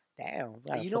 Damn.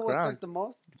 And you know what sucks the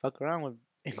most? Fuck around with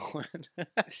Inglewood.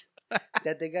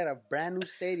 That they got a brand new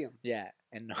stadium, Yeah,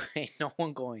 and no, ain't no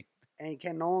one going. and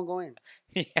can no one go in.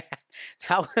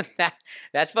 Yeah,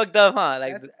 that's fucked up, huh?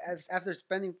 Like, After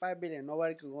spending $5 billion,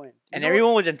 nobody could go in. and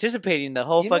everyone was anticipating the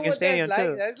whole fucking stadium that's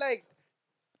too. like?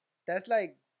 That's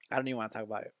like I don't even want to talk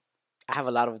about it. I have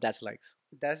a lot of that's likes.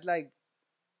 that's like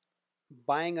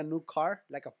buying a new car,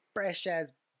 like a fresh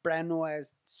ass, brand new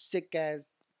ass, sick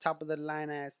ass, top of the line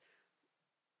ass,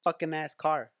 fucking ass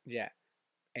car. Yeah,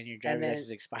 and your driver's then- license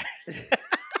is expired.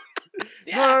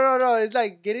 No. It's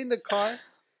like getting the car.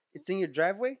 It's in your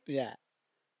driveway, Yeah,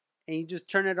 and you just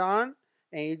turn it on,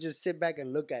 and you just sit back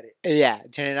and look at it. yeah.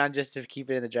 Turn it on just to keep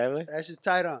it in the driveway. That's just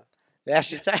tied on. That's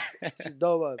just It's just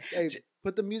dope. Hey,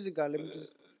 put the music on. Let me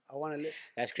just. I want to live.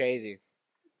 that's crazy.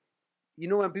 You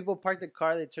know when people park the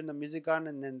car, they turn the music on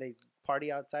and then they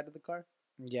party outside of the car.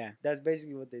 Yeah. That's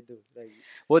basically what they do. Like,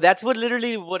 Well, that's what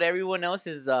literally what everyone else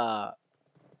is.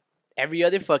 Every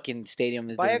other fucking stadium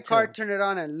is buy doing a car, too. turn it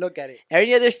on, and look at it.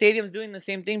 Every other stadium's doing the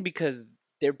same thing because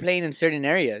they're playing in certain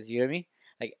areas. You know what I mean?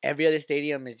 Like every other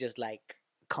stadium is just like,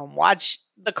 come watch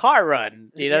the car run.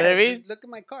 You know what I Yeah, mean? just look at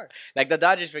my car. Like the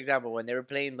Dodgers, for example, when they were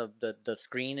playing the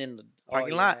screen in the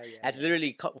parking lot, yeah, that's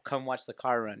literally come watch the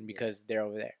car run because they're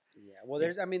over there. Yeah. Well,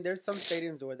 there's some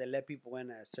stadiums where they let people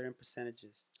in at certain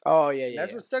percentages. Oh yeah, And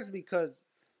that's what sucks because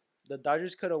the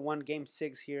Dodgers could have won Game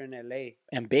 6 here in LA.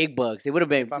 And big bucks. It would have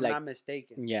been If I'm like, not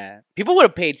mistaken. yeah, people would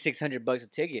have paid $600 a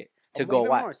ticket to Or go even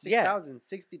watch. more, Yeah, 6,000,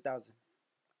 60,000.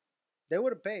 They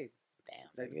would have paid.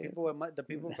 damn. Like the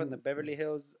people from the Beverly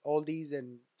Hills oldies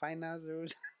and finance or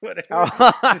whatever.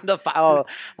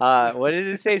 What does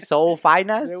it say? Soul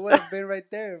finance. They would have been right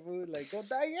there. Food. Like, go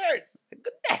Dodgers.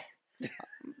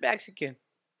 I'm Mexican.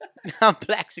 I'm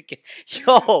Blaxican.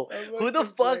 Yo, I'm who the fucking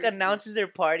fuck Blaxican. announces their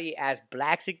party as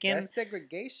Blaxican? That's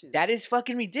segregation. That is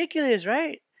fucking ridiculous,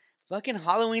 right? Fucking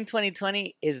Halloween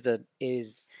 2020 is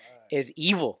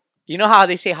evil. You know how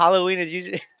they say Halloween is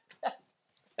usually.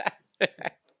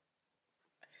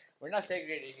 We're not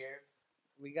segregated here.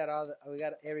 we got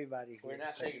everybody. We're here.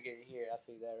 not segregated here. I'll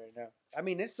tell you that right now. I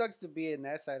mean, it sucks to be in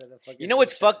that side of the fucking. You know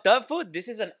what's social. fucked up, food? This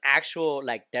is an actual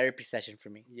like therapy session for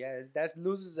me. Yeah, that's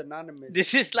Losers Anonymous.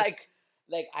 This is like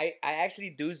I actually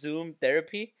do Zoom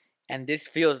therapy, and this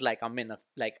feels like I'm in a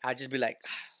like I just be like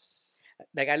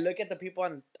I look at the people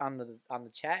on the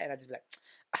chat, and I just be like.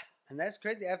 And that's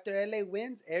crazy. After LA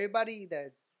wins, everybody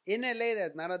that's in LA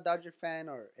that's not a Dodger fan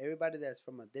or everybody that's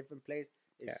from a different place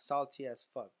is salty as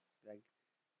fuck. Like,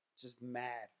 just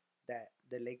mad that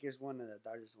the Lakers won and the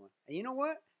Dodgers won. And you know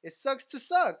what? It sucks to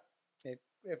suck. It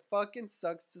fucking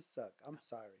sucks to suck. I'm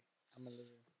sorry. I'm a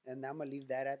loser. And I'm going to leave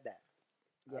that at that.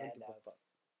 I don't give a fuck.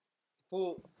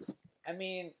 Fool, I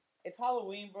mean, it's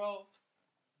Halloween, bro.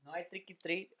 No hay trick or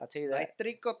treat. I'll tell you that. Like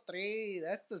trick or treat.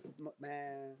 That's the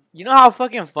man. You know how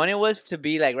fucking fun it was to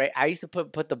be like, right? I used to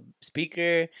put the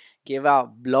speaker, give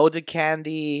out loads of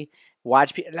candy,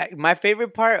 watch people. Like my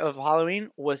favorite part of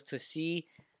Halloween was to see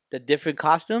the different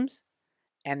costumes,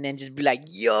 and then just be like,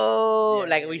 "Yo!"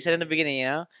 like we said in the beginning, you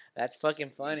know, that's fucking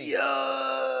funny. Yo.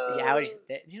 Yeah, I always,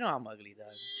 you know I'm ugly, dog.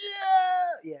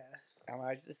 Yeah.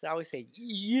 I always say,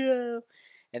 "Yeah,"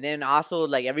 And then also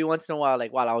like every once in a while,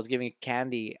 like while I was giving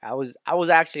candy, I was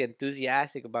actually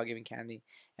enthusiastic about giving candy.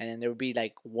 And then there would be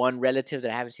like one relative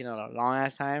that I haven't seen in a long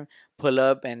ass time pull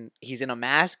up and he's in a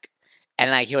mask, and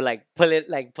like he'll like pull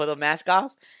the mask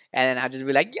off, and then I'll just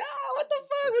be like, yo, what the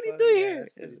fuck? What are you doing Yeah, here?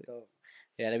 that's pretty dope.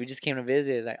 Yeah, like we just came to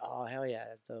visit. It's like, oh hell yeah,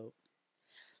 that's dope.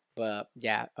 But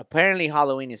yeah, apparently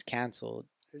Halloween is canceled.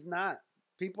 It's not.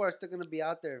 People are still gonna be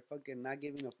out there fucking not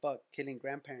giving a fuck, killing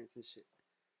grandparents and shit.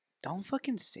 Don't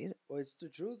fucking say that. Well, it's the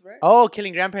truth, right? Oh,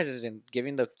 killing grandparents isn't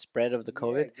giving the spread of the Yeah,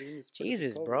 COVID. giving the spread of the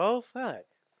Jesus, COVID. bro, fuck,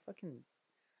 fucking.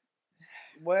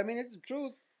 Well, I mean, it's the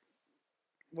truth.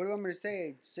 What do you want me to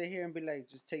say? Sit here and be like,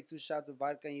 just take 2 shots of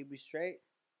vodka and you be straight?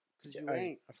 Because you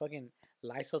ain't. Or fucking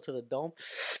Lysol to the dome.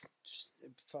 Just,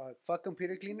 fuck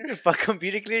computer cleaner. Fuck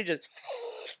computer cleaner, just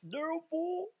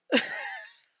durable.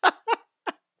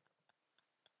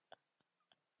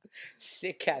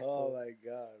 Sick cats. Oh Bro. my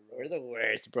god, bro. We're the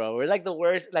worst, bro. We're like the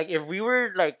worst. Like if we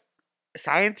were like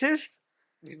scientists,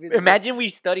 We'd be the imagine we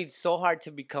studied so hard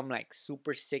to become like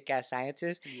super sick ass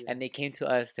scientists, best. Yeah. and they came to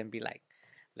us and be like,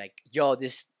 yo,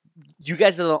 this, you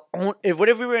guys are the only. What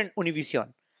if we were in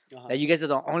Univision? Uh-huh. That you guys are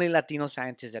the only Latino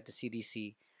scientists at the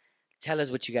CDC. Tell us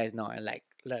what you guys know, and like,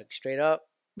 look straight up,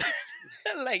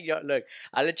 like, yo, look,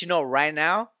 I'll let you know right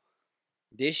now.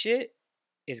 This shit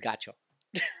is gacho.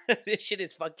 This shit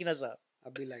is fucking us up.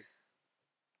 I'll be like,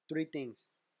 3 things: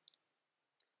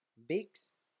 Vicks,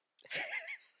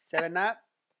 7-Up,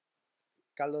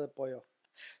 caldo de pollo.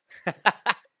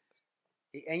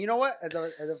 And you know what? As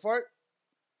a fourth,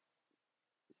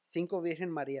 5 Virgen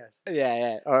Marías.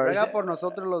 Yeah. Or Ruega por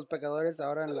nosotros los pecadores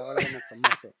ahora en la hora de nuestra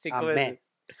muerte. Cinco Amén. veces.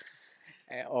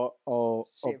 O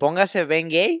Shit. póngase Ben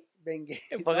Gay. Ben gay.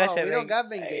 Póngase No, we don't Ben- got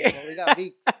Ben gay, but we got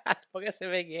Vicks. Póngase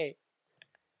Ben Gay.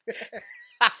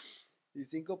 Y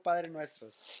 5 Padres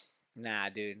Nuestros. Nah,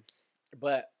 dude.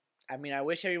 But I mean, I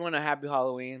wish everyone a happy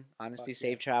Halloween. Honestly, Fuck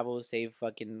safe yeah. travels, safe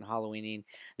fucking Halloweening.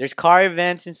 There's car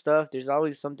events and stuff. There's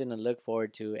always something to look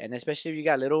forward to, and especially if you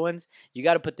got little ones, you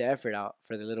got to put the effort out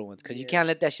for the little ones because you Yeah. can't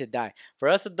let that shit die. For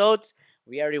us adults,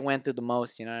 we already went through the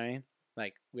most. You know what I mean?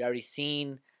 Like we already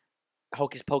seen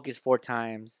Hocus Pocus 4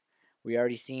 times. We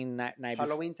already seen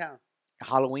Halloween Town.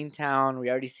 Halloween Town. We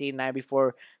already seen Night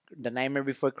Before, The Nightmare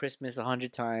Before Christmas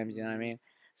 100 times. You know what I Mhm. mean?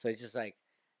 So it's just like,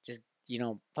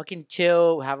 fucking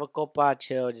chill, have a copa,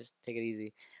 chill, just take it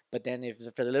easy. But then if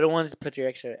for the little ones, put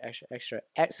your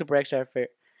super extra effort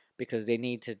because they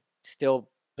need to still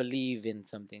believe in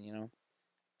something, you know.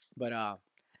 But I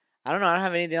don't know. I don't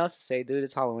have anything else to say, dude.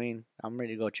 It's Halloween. I'm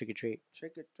ready to go trick or treat.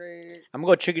 Trick or treat. I'm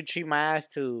gonna go trick or treat my ass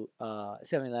to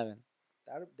 7-Eleven.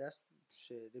 That's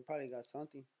shit. They probably got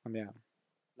something Yeah.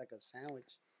 like a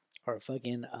sandwich. Or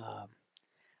fucking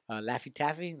Laffy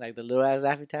Taffy, like the little ass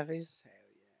Laffy Taffies. Hell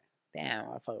Damn,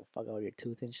 I fuck over your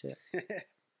tooth and shit. yeah.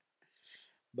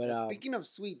 But Speaking of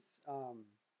sweets,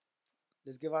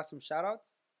 let's give out some shout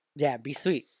outs. yeah, be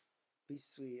sweet. Be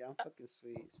sweet. I'm fucking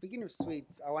sweet. Speaking of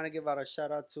sweets, I want to give out a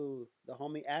shout out to the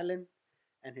homie Alan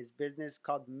and his business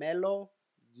called Melo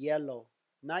Yellow.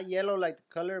 Not yellow like the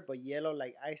color, but yellow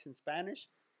like ice in Spanish.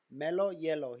 Melo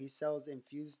Yellow. He sells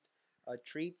infused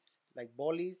treats like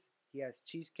bolis. He has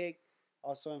cheesecake,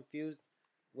 also infused,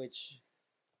 which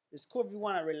is cool if you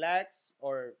want to relax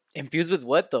or Infused with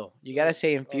what though? You gotta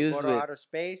say or infused go to with outer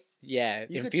space. yeah, You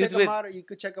could check infused them with out. You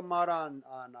could check them out on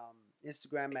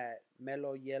Instagram at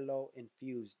Melo Yellow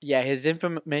Infused. yeah. His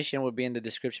information will be in the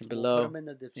description We'll below. put them in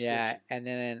the description. Yeah, and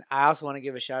then I also want to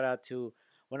give a shout out to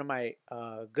one of my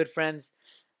good friends,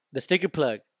 the Sticker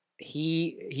Plug.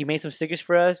 He made some stickers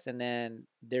for us, and then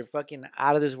they're fucking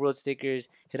out of this world stickers.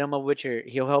 Hit him up with your,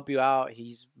 he'll help you out.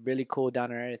 He's really cool, down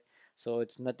to earth. So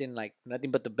it's nothing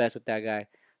but the best with that guy.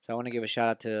 So I want to give a shout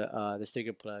out to the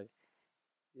Sticker Plug.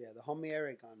 Yeah, the homie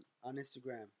Eric on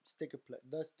Instagram. Sticker Plug.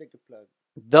 The Sticker Plug.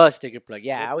 The Sticker Plug.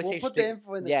 Yeah, We'll, I always we'll say put stick- the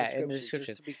info in the yeah, description. in the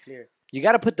description. Just to be clear. You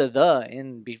gotta put the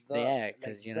in The, yeah,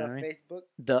 because like you know the what I mean. Facebook.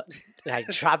 The like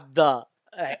drop the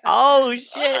like oh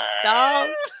shit, dog.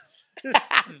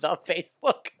 The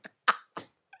Facebook.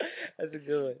 That's a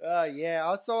good one. Yeah.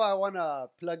 Also, I want to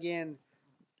plug in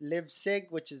Live Sig,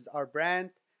 which is our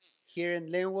brand here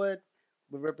in Linwood.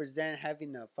 We represent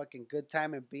having a fucking good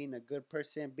time and being a good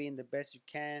person, being the best you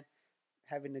can,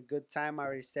 having a good time. I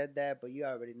already said that, but you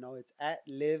already know it's at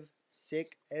Live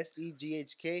Sick,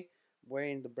 SEGHK.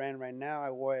 Wearing the brand right now. I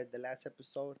wore it the last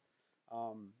episode.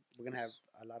 We're gonna have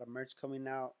a lot of merch coming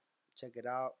out. Check it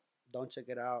out. Don't check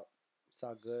it out. It's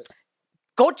all good.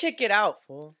 Go check it out,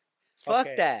 fool. Fuck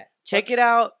Okay. that. Check it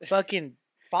out. Fucking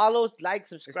follow, like, It's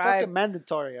subscribe. fucking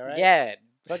mandatory, all right? Yeah.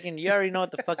 Fucking, you already know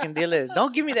what the fucking deal is.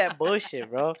 Don't give me that bullshit,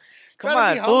 bro. Come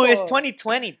Trying to on, be fool. It's humble.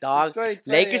 2020, dog. It's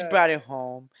 2020, Lakers yeah. brought it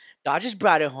home. Dodgers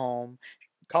brought it home.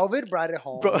 COVID brought it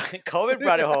home. Bro, COVID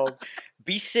brought it home.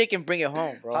 Be sick and bring it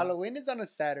home, bro. Halloween is on a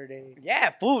Saturday.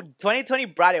 Yeah, fool. 2020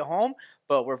 brought it home,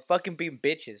 but we're fucking being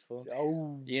bitches, fool.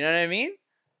 Oh. You know what I mean?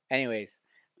 Anyways,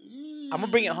 I'm gonna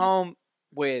bring it home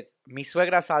with mi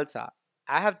suegra salsa.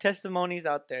 I have testimonies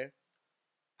out there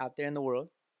in the world,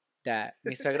 that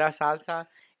mi suegra salsa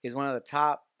is one of the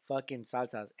top fucking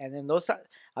salsas. And then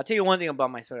I'll tell you one thing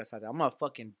about my suegra salsa. I'm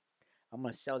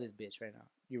gonna sell this bitch right now.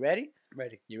 You ready?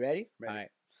 Ready. You ready? Ready. All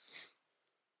right.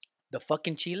 The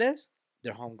fucking chiles,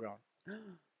 they're homegrown.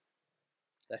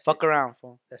 That's Fuck it. around,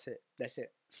 fool. That's it. That's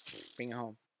it. Bring it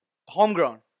home.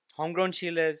 Homegrown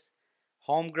chiles,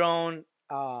 homegrown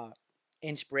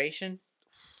inspiration,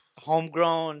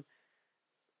 homegrown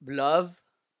love,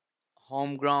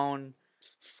 homegrown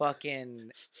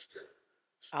fucking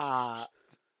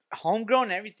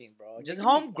homegrown everything, bro. Just Making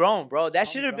me- homegrown, bro. That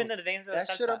should have been Homegrown. the names of That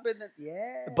the should salsa. have been the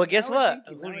yeah. But guess now we're what?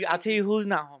 thinking, now we're I'll tell you thinking. who's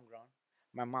not homegrown.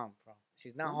 My mom, bro.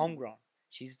 She's not Ooh. homegrown.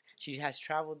 She has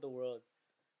traveled the world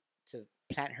to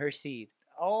plant her seed.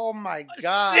 Oh my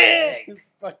god. Sick!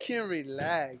 Fucking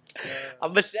relax. I'm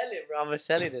gonna sell it, bro. I'm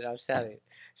selling it.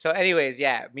 So, anyways,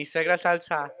 yeah, mi suegra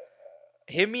salsa.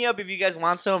 Hit me up if you guys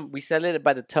want some. We sell it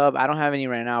by the tub. I don't have any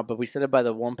right now, but we sell it by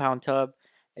the 1 pound tub.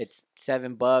 It's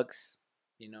 $7.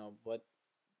 You know, but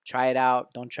try it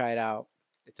out. Don't try it out.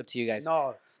 It's up to you guys.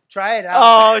 No, try it out.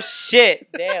 Oh shit!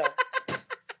 Damn.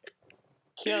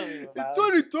 Kill me, bro. It's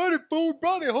 2020, fool.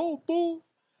 Brought it home, fool.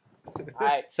 All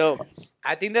right, so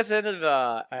I think that's the end of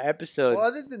our episode. Well,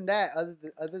 other than that,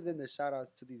 other than the shout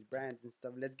outs to these brands and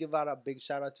stuff, let's give out a big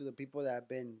shout out to the people that have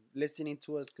been listening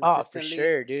to us Oh, consistently. for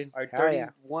sure, dude. Our Hell yeah.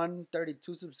 31,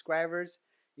 32 subscribers.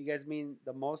 You guys mean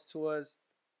the most to us.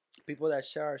 People that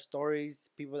share our stories,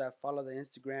 people that follow the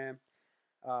Instagram.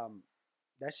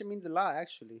 That shit means a lot,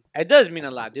 actually. It does mean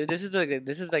a lot, dude. This is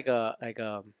like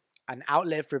an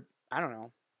outlet for, I don't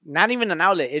know, not even an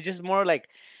outlet. It's just more like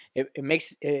it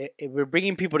makes we're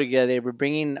bringing people together. We're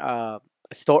bringing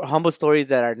humble stories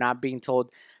that are not being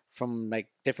told from like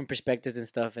different perspectives and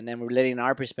stuff, and then we're letting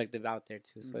our perspective out there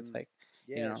too. So it's like,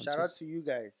 Yeah, you know, shout out to you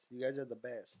guys. You guys are the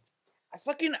best.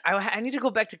 I need to go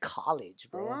back to college,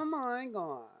 bro. Oh my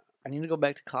god. I need to go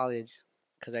back to college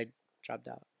because I dropped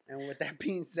out. And with that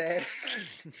being said,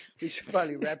 we should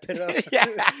probably wrap it up. Yeah,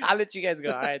 I'll let you guys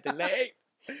go. All right, then.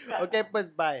 Okay, pues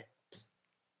bye.